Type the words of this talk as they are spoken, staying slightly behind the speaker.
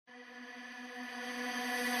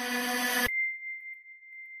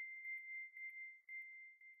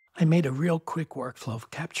I made a real quick workflow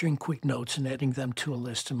of capturing quick notes and adding them to a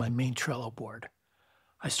list in my main Trello board.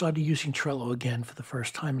 I started using Trello again for the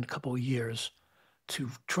first time in a couple of years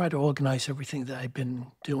to try to organize everything that I've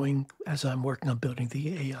been doing as I'm working on building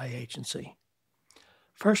the AI agency.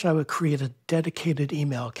 First, I would create a dedicated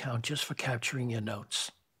email account just for capturing your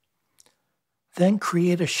notes. Then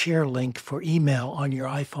create a share link for email on your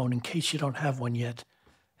iPhone in case you don't have one yet.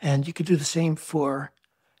 And you could do the same for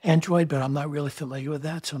Android, but I'm not really familiar with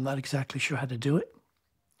that, so I'm not exactly sure how to do it.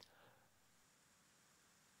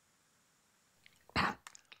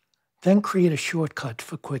 Then create a shortcut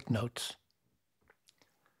for quick notes.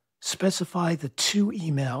 Specify the to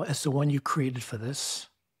email as the one you created for this,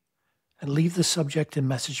 and leave the subject and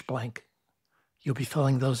message blank. You'll be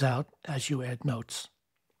filling those out as you add notes.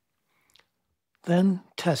 Then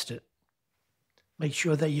test it. Make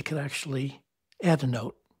sure that you can actually add a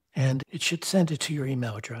note, and it should send it to your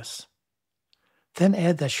email address. Then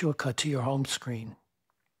add that shortcut to your home screen.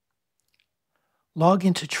 Log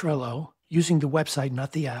into Trello using the website,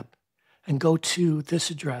 not the app, and go to this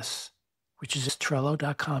address, which is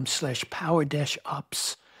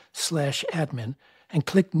trello.com/power-ups/admin, and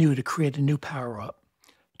click New to create a new power-up.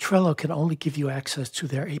 Trello can only give you access to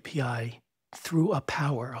their API through a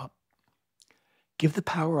power-up. Give the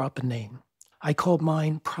power-up a name. I called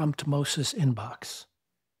mine PromptMosis Inbox.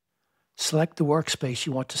 Select the workspace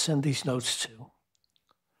you want to send these notes to.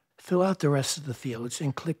 Fill out the rest of the fields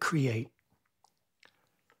and click Create.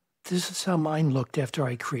 This is how mine looked after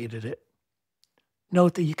I created it.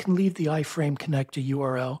 Note that you can leave the iframe connector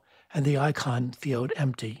URL and the icon field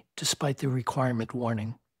empty, despite the requirement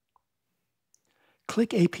warning.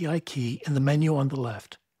 Click API key in the menu on the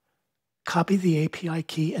left. Copy the API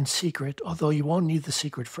key and secret, although you won't need the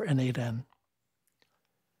secret for n8n.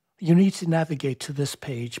 You need to navigate to this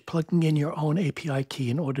page, plugging in your own API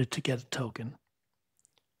key in order to get a token.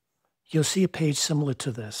 You'll see a page similar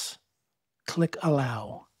to this. Click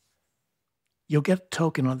Allow. You'll get a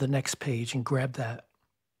token on the next page and grab that.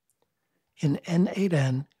 In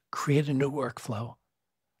n8n, create a new workflow.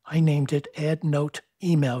 I named it Add Note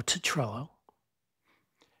Email to Trello.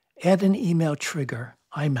 Add an email trigger,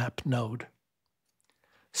 IMAP node.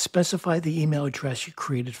 Specify the email address you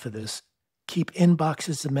created for this. Keep inbox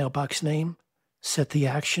as the mailbox name, set the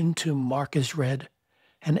action to mark as read,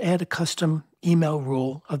 and add a custom email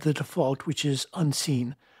rule of the default, which is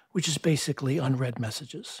unseen, which is basically unread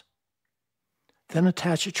messages. Then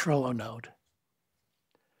attach a Trello node.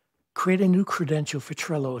 Create a new credential for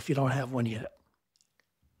Trello if you don't have one yet.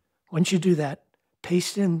 Once you do that,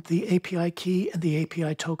 paste in the API key and the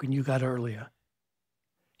API token you got earlier.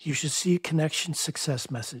 You should see a connection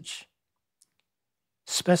success message.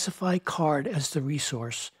 Specify card as the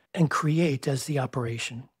resource and create as the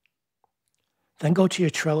operation. Then go to your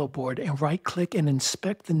Trello board and right-click and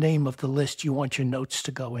inspect the name of the list you want your notes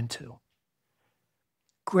to go into.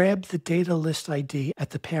 Grab the data list ID at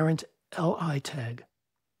the parent LI tag.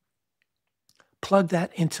 Plug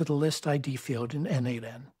that into the list ID field in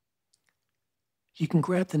n8n. You can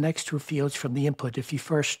grab the next two fields from the input if you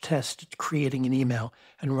first test creating an email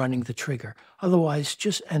and running the trigger. Otherwise,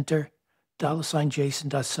 just enter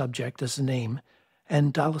 $JSON.subject as the name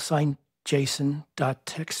and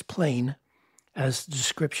 $JSON.textplain as the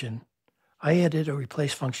description. I added a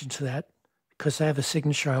replace function to that because I have a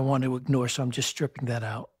signature I want to ignore, so I'm just stripping that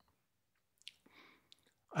out.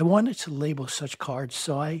 I wanted to label such cards,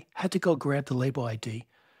 so I had to go grab the label ID.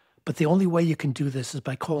 But the only way you can do this is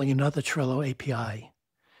by calling another Trello API.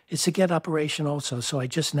 It's a get operation also, so I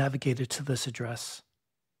just navigated to this address.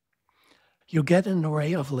 You'll get an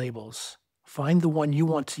array of labels. Find the one you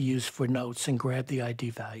want to use for notes and grab the ID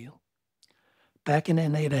value. Back in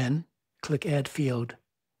n8n, click Add Field,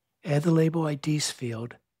 add the label IDs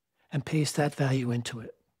field, and paste that value into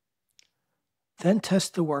it. Then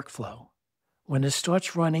test the workflow. When it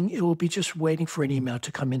starts running, it will be just waiting for an email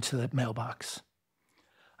to come into that mailbox.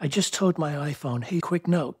 I just told my iPhone, hey, quick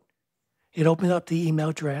note. It opened up the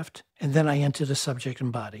email draft, and then I entered the subject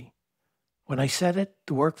and body. When I said it,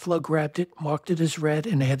 the workflow grabbed it, marked it as read,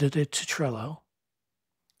 and added it to Trello.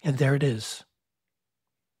 And there it is.